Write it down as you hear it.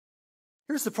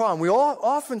Here's the problem. We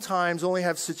oftentimes only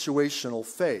have situational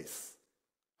faith.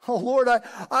 Oh, Lord,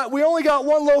 we only got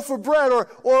one loaf of bread.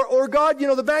 Or God,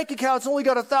 the bank account's only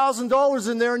got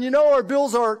 $1,000 in there, and our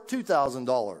bills are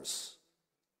 $2,000.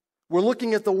 We're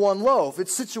looking at the one loaf.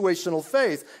 It's situational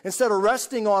faith. Instead of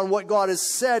resting on what God has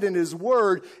said in His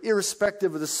Word,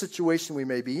 irrespective of the situation we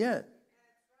may be in.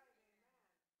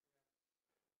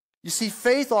 You see,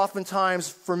 faith oftentimes,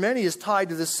 for many, is tied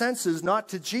to the senses, not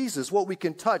to Jesus. What we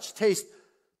can touch, taste,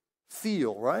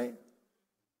 feel, right?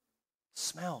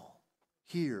 Smell,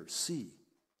 hear, see.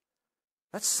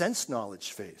 That's sense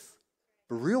knowledge faith.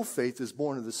 But real faith is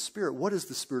born of the Spirit. What has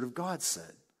the Spirit of God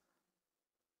said?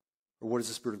 Or what is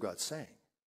the Spirit of God saying?